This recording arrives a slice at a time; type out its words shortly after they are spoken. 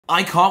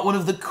I caught one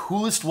of the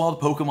coolest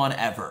wild Pokemon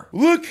ever.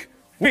 Look!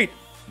 Wait,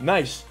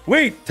 nice.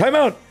 Wait, time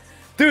out.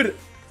 Dude,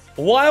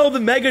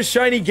 wild mega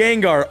shiny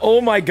Gengar.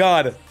 Oh my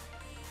god.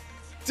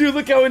 Dude,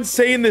 look how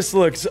insane this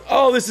looks.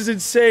 Oh, this is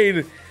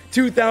insane.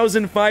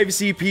 2005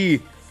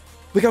 CP.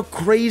 Look how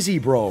crazy,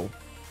 bro.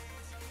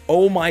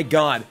 Oh my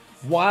god.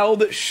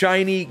 Wild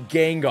shiny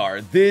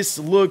Gengar. This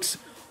looks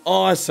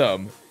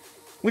awesome.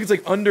 Look, it's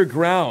like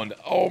underground.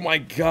 Oh my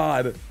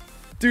god.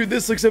 Dude,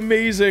 this looks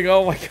amazing.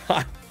 Oh my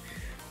god.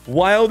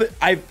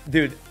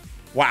 Dude,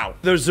 wow.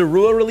 The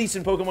Zorua release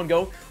in Pokemon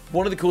Go,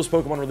 one of the coolest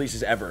Pokemon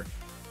releases ever.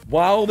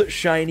 Wild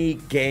shiny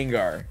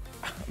Gengar.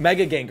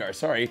 Mega Gengar,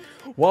 sorry.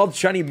 Wild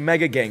shiny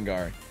Mega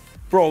Gengar.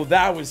 Bro,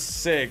 that was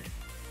sick.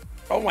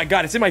 Oh my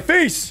god, it's in my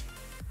face.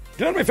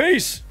 Get out of my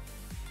face.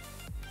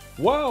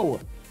 Wow.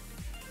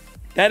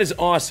 That is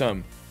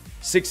awesome.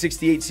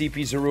 668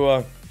 CP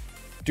Zorua.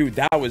 Dude,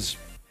 that was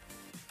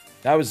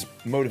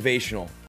motivational.